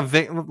 Like, not a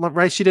victim,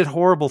 right? She did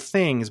horrible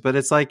things, but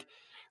it's like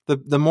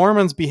the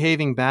Mormons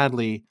behaving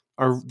badly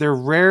they're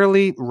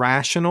rarely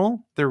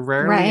rational. They're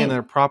rarely in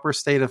a proper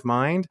state of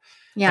mind.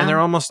 Yeah. And they're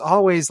almost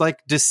always like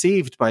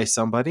deceived by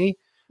somebody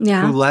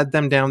who led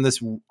them down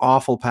this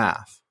awful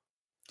path.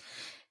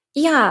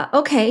 Yeah.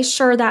 Okay.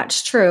 Sure.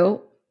 That's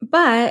true.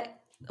 But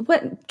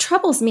what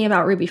troubles me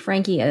about Ruby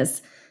Franke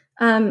is,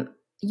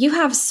 you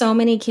have so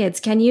many kids.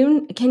 Can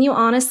you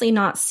honestly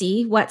not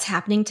see what's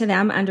happening to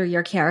them under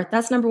your care?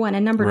 That's number one.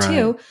 And number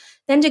two,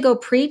 then to go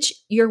preach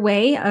your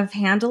way of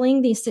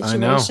handling these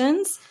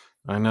situations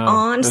I know.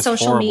 On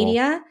social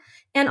media.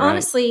 And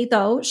honestly,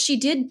 though, she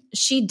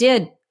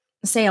did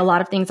say a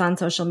lot of things on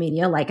social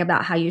media, like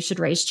about how you should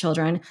raise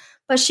children,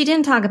 but she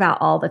didn't talk about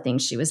all the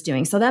things she was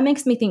doing. So that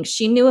makes me think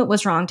she knew it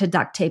was wrong to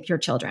duct tape your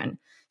children.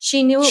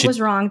 She knew it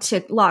was wrong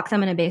to lock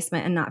them in a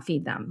basement and not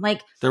feed them.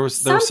 Like, there was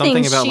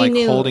something about like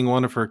holding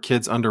one of her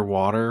kids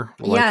underwater,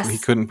 like he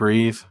couldn't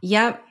breathe.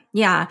 Yep.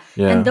 Yeah.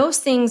 And those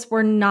things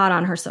were not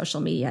on her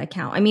social media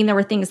account. I mean, there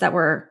were things that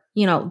were,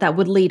 that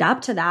would lead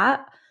up to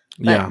that,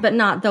 but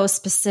not those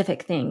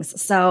specific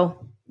things.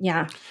 So,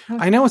 yeah.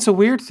 I know it's a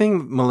weird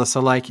thing, Melissa.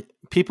 Like,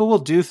 people will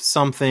do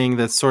something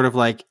that's sort of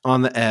like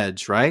on the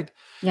edge, right?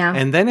 Yeah.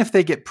 And then if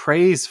they get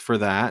praise for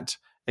that,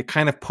 it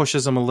kind of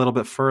pushes them a little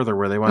bit further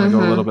where they want to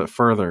go a little bit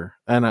further.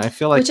 And I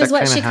feel like which is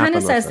what she kind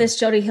of says this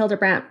Jody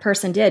Hildebrandt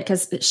person did,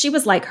 because she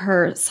was like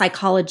her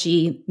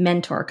psychology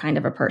mentor kind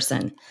of a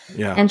person.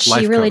 Yeah. And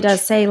she really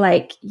does say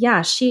like,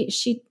 yeah,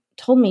 she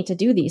told me to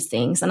do these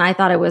things. And I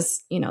thought it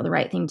was, the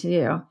right thing to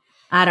do.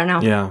 I don't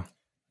know.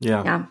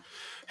 Yeah.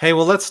 Hey,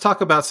 well, let's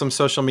talk about some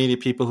social media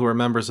people who are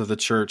members of the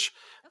church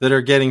that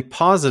are getting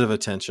positive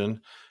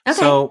attention. Okay.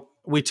 So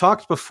we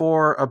talked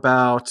before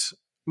about,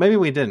 maybe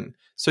we didn't.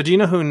 So do you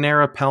know who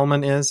Nara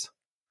Pellman is?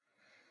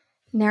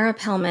 Nara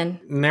Pellman's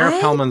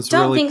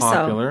really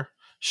popular. So.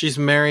 She's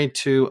married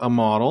to a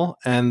model,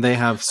 and they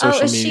have social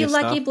media stuff. Oh, is she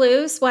Lucky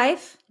Blue's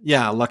wife?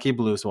 Yeah, Lucky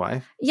Blue's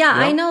wife. Yeah,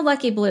 yep. I know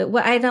Lucky Blue.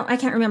 Well, I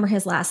can't remember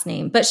his last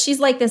name, but she's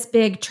like this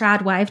big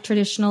trad wife,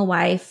 traditional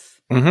wife.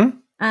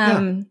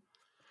 Mm-hmm.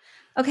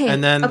 Okay.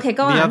 And then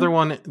go on.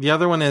 The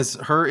other one is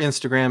her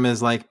Instagram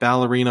is like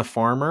Ballerina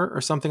Farmer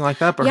or something like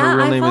that, but her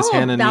real name is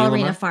Hannah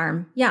Ballerina Neelemer.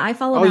 Farm. Yeah, I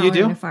follow Ballerina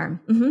you do? Farm.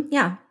 Mm-hmm.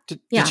 Yeah.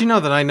 Did you know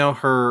that I know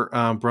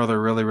her brother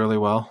really, really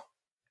well?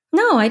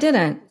 No, I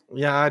didn't.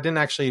 Yeah, I didn't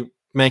actually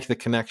make the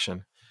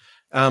connection.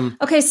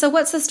 Okay, so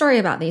what's the story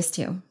about these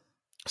two?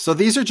 So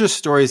these are just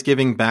stories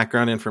giving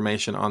background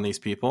information on these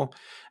people.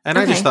 And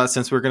I just thought,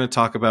 since we're going to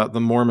talk about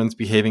the Mormons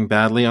behaving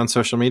badly on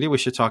social media, we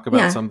should talk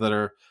about some that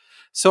are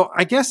So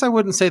I guess I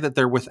wouldn't say that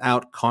they're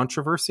without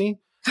controversy.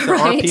 There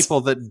are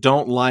people that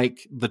don't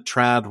like the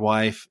trad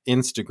wife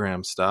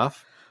Instagram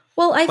stuff.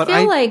 Well, I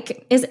feel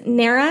like, is it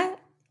Nara?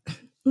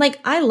 Like,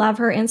 I love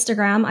her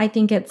Instagram. I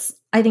think it's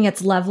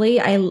lovely.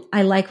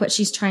 I like what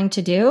she's trying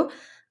to do.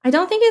 I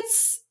don't think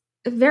it's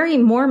very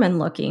Mormon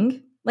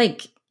looking.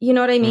 Like, you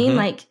know what I mean?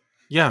 Like,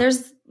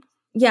 but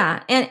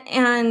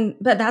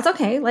that's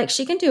okay. Like,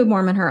 she can do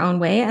Mormon her own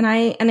way.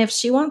 And if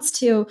she wants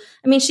to,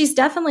 I mean, she's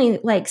definitely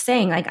like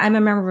saying, like, I'm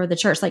a member of the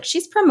church. Like,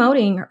 she's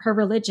promoting her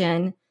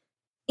religion,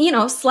 you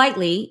know,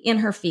 slightly in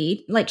her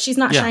feed. Like, she's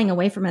not shying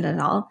away from it at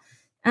all.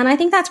 And I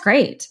think that's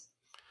great.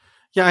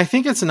 Yeah, I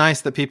think it's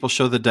nice that people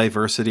show the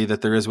diversity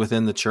that there is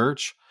within the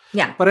church.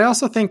 Yeah. But I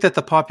also think that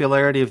the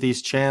popularity of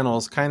these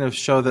channels kind of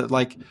show that,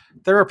 like,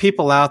 there are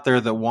people out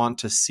there that want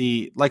to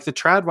see, like, the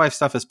trad wife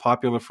stuff is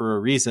popular for a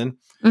reason.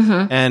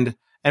 And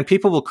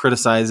people will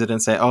criticize it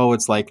and say, oh,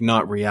 it's like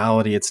not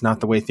reality. It's not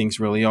the way things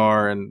really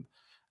are. And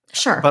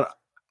sure. But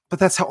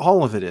that's how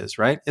all of it is,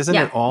 right? Isn't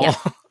it all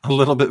a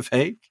little bit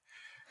fake?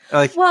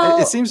 Like,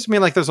 it seems to me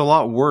like there's a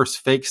lot worse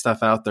fake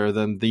stuff out there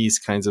than these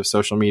kinds of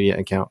social media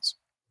accounts.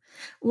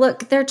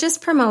 Look, they're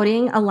just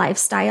promoting a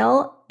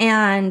lifestyle,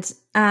 and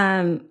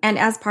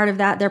as part of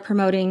that, they're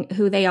promoting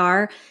who they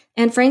are.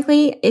 And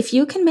frankly, if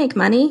you can make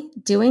money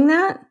doing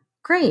that,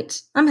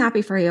 great. I'm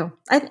happy for you.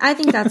 I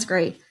think that's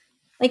great.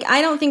 Like,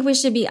 I don't think we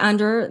should be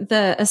under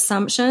the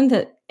assumption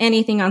that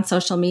anything on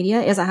social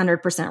media is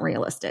 100%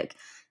 realistic.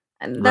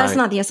 And that's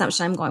not the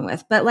assumption I'm going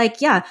with. But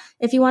like, yeah,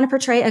 if you want to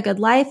portray a good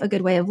life, a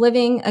good way of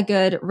living, a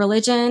good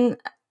religion,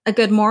 a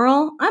good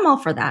moral, I'm all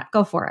for that.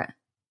 Go for it.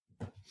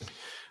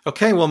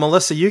 Okay, well,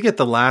 Melissa, you get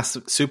the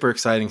last super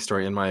exciting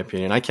story, in my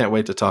opinion. I can't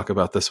wait to talk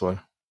about this one.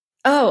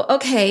 Oh,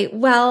 okay.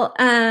 Well,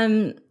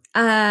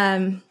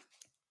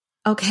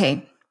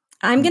 okay.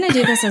 I'm going to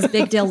do this as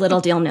big deal,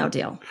 little deal, no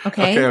deal.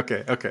 Okay?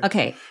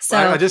 Okay. So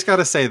I just got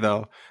to say,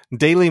 though,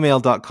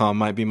 dailymail.com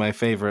might be my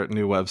favorite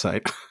new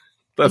website.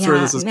 That's where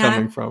this is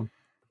coming from.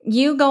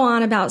 You go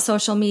on about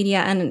social media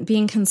and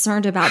being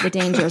concerned about the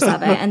dangers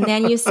of it. And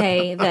then you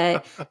say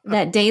that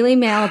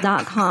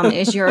dailymail.com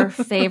is your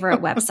favorite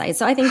website.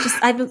 So I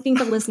think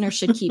the listener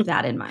should keep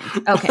that in mind.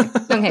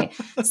 Okay.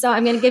 So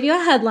I'm going to give you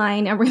a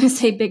headline and we're going to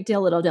say big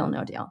deal, little deal,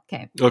 no deal.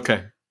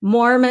 Okay.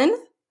 Mormon,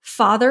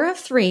 father of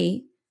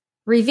 3,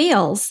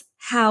 reveals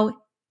how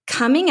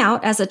coming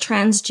out as a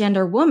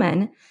transgender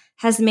woman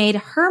has made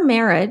her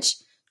marriage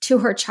to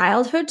her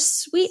childhood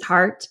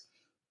sweetheart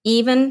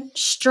even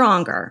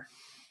stronger,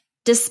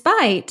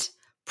 despite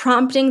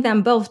prompting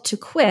them both to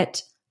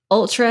quit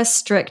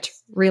ultra-strict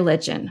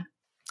religion.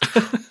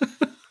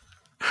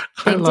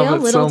 Big deal,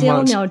 little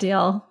deal, no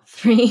deal.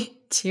 3,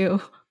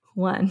 2,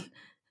 1.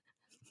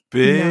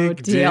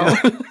 Big deal.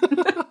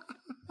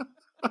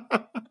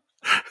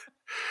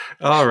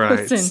 All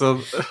right. Listen, so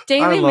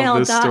I love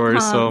this story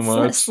so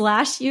much.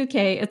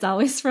 /UK. It's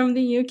always from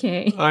the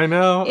UK. I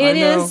know. It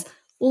is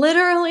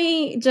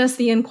literally just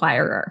the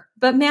Inquirer.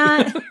 But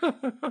Matt,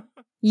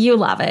 you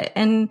love it.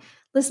 And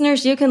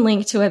listeners, you can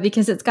link to it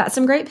because it's got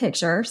some great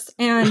pictures.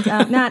 And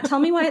Matt, tell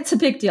me why it's a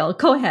big deal.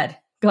 Go ahead.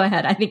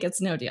 I think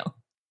it's no deal.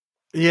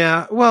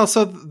 Yeah. Well,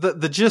 so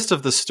the gist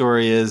of the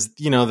story is,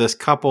 this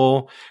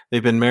couple,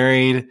 they've been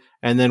married,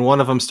 and then one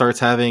of them starts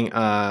having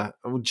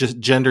just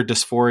gender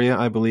dysphoria,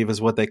 I believe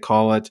is what they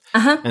call it,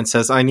 and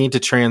says, I need to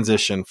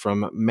transition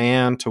from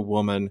man to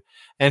woman.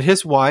 And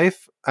his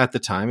wife, at the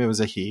time, it was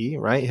a he,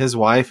 right? His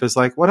wife is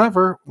like,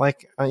 whatever,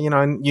 like,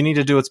 you need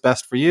to do what's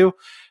best for you.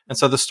 And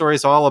so the story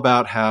is all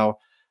about how,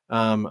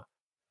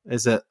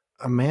 is it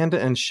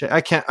Amanda and Shay?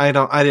 I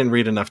didn't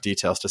read enough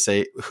details to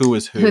say who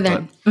is who.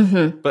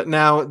 But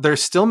now they're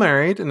still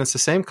married, and it's the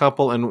same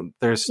couple, and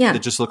it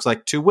just looks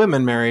like 2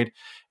 women married,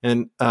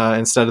 and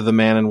instead of the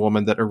man and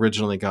woman that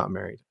originally got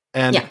married.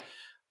 And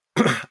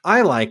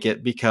I like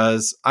it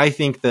because I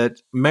think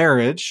that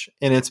marriage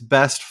in its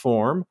best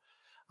form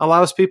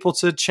allows people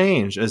to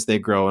change as they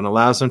grow and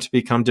allows them to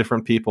become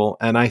different people.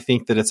 And I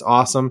think that it's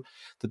awesome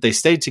that they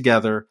stayed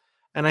together.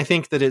 And I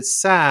think that it's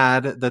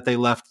sad that they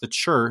left the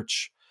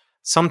church.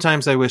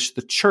 Sometimes I wish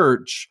the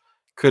church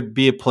could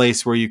be a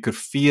place where you could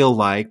feel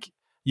like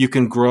you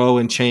can grow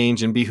and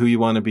change and be who you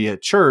want to be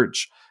at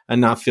church and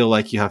not feel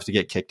like you have to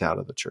get kicked out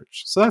of the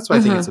church. So that's why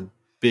I think it's a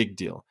big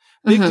deal.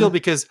 Big deal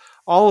because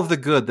all of the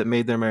good that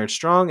made their marriage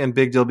strong, and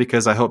big deal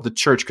because I hope the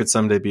church could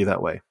someday be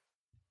that way.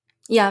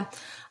 Yeah.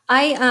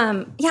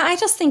 I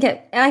just think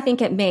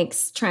it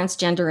makes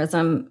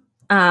transgenderism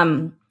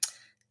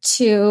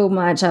too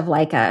much of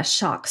like a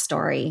shock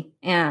story.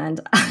 And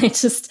I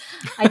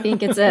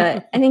think it's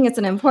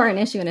an important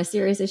issue and a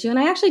serious issue. And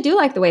I actually do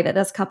like the way that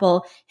this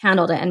couple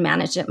handled it and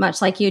managed it,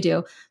 much like you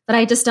do. But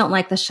I just don't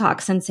like the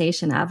shock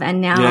sensation of,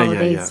 and now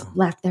they've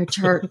left their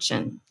church.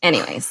 And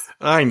anyways.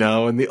 I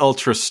know. And the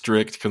ultra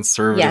strict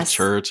conservative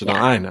church. And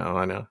I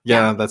know.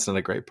 Yeah, that's not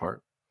a great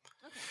part.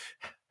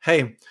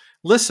 Hey,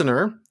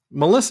 listener,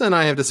 Melissa and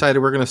I have decided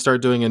we're going to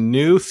start doing a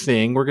new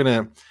thing.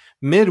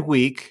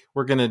 Midweek,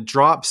 we're going to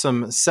drop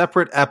some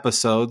separate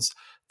episodes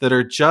that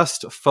are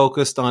just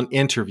focused on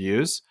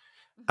interviews.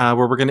 where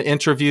we're going to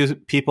interview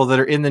people that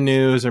are in the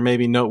news or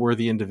maybe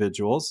noteworthy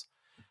individuals.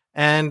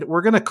 And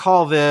we're going to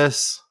call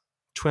this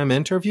TWIM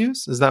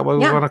Interviews. Is that what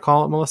we want to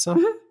call it, Melissa?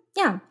 Mm-hmm.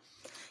 Yeah.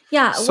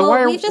 Yeah. So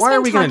why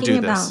are we going to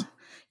do this?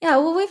 Yeah,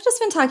 well, we've just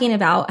been talking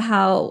about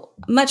how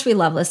much we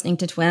love listening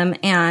to TWIM,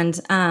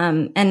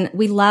 and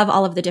we love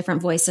all of the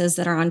different voices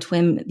that are on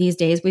TWIM these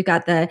days. We've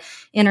got the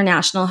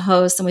international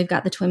hosts, and we've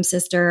got the TWIM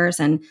sisters,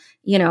 and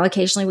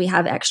occasionally we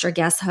have extra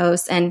guest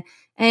hosts, and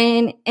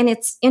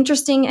it's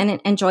interesting and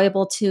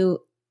enjoyable to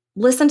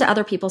listen to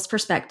other people's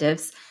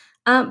perspectives.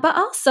 But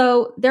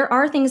also, there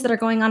are things that are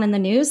going on in the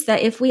news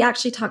that if we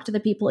actually talk to the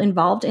people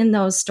involved in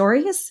those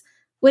stories,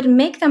 would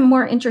make them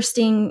more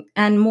interesting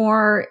and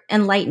more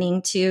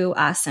enlightening to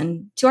us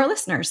and to our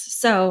listeners.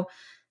 So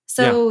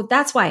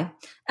that's why.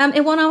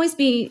 It won't always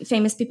be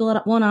famous people.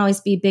 It won't always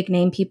be big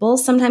name people.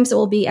 Sometimes it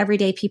will be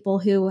everyday people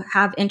who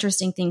have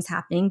interesting things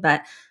happening.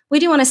 But we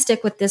do want to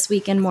stick with This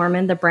Week in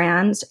Mormon, the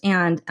brand,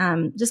 and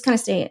just kind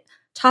of stay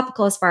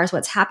topical as far as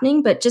what's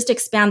happening, but just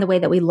expand the way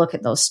that we look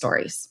at those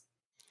stories.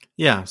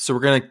 Yeah. So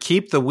we're going to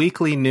keep the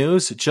weekly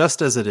news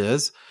just as it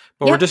is.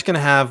 But we're just going to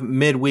have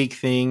midweek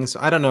things.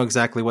 I don't know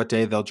exactly what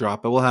day they'll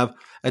drop, but we'll have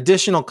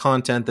additional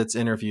content that's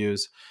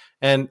interviews.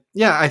 And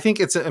yeah, I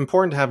think it's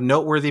important to have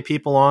noteworthy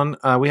people on.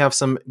 We have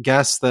some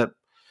guests that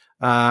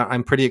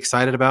I'm pretty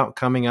excited about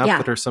coming up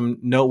that are some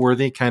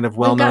noteworthy, kind of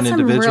well-known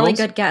individuals. We've got some really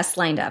good guests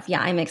lined up.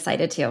 Yeah, I'm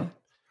excited too.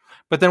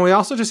 But then we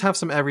also just have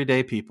some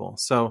everyday people.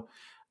 So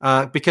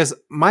because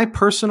my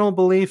personal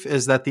belief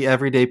is that the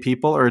everyday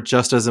people are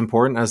just as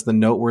important as the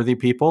noteworthy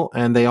people,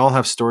 and they all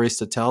have stories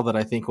to tell that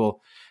I think will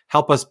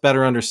help us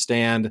better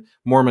understand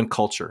Mormon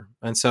culture.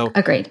 And so,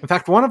 agreed. In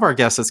fact, one of our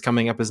guests that's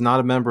coming up is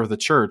not a member of the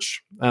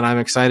church, and I'm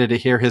excited to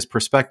hear his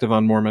perspective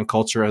on Mormon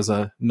culture as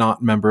a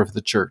not member of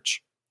the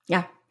church.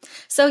 Yeah.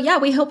 So yeah,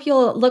 we hope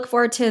you'll look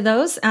forward to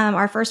those.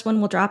 Our first one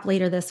will drop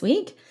later this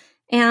week.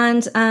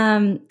 And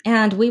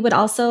we would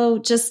also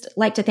just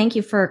like to thank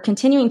you for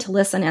continuing to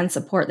listen and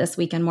support This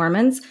Week in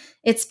Mormons.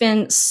 It's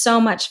been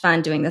so much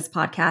fun doing this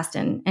podcast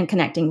and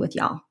connecting with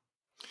y'all.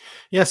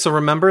 Yeah, so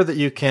remember that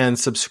you can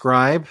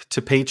subscribe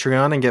to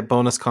Patreon and get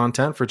bonus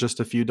content for just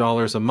a few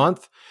dollars a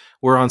month.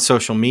 We're on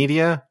social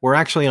media. We're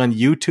actually on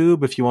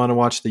YouTube if you want to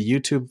watch the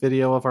YouTube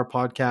video of our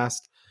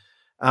podcast.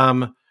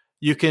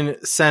 You can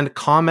send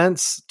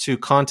comments to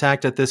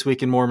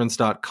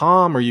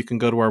contact@thisweekinmormons.com, or you can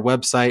go to our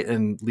website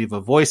and leave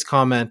a voice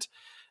comment.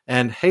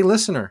 And hey,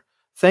 listener,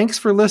 thanks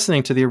for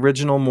listening to the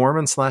original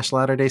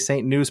Mormon/Latter-day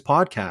Saint News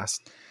podcast.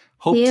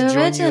 Hope to join you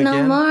again. The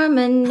original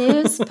Mormon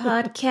News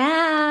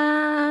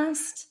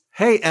podcast.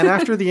 Hey, and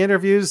after the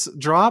interviews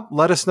drop,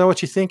 let us know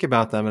what you think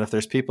about them. And if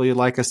there's people you'd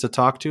like us to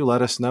talk to,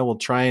 let us know. We'll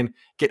try and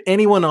get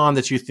anyone on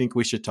that you think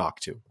we should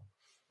talk to.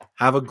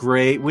 Have a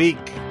great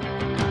week.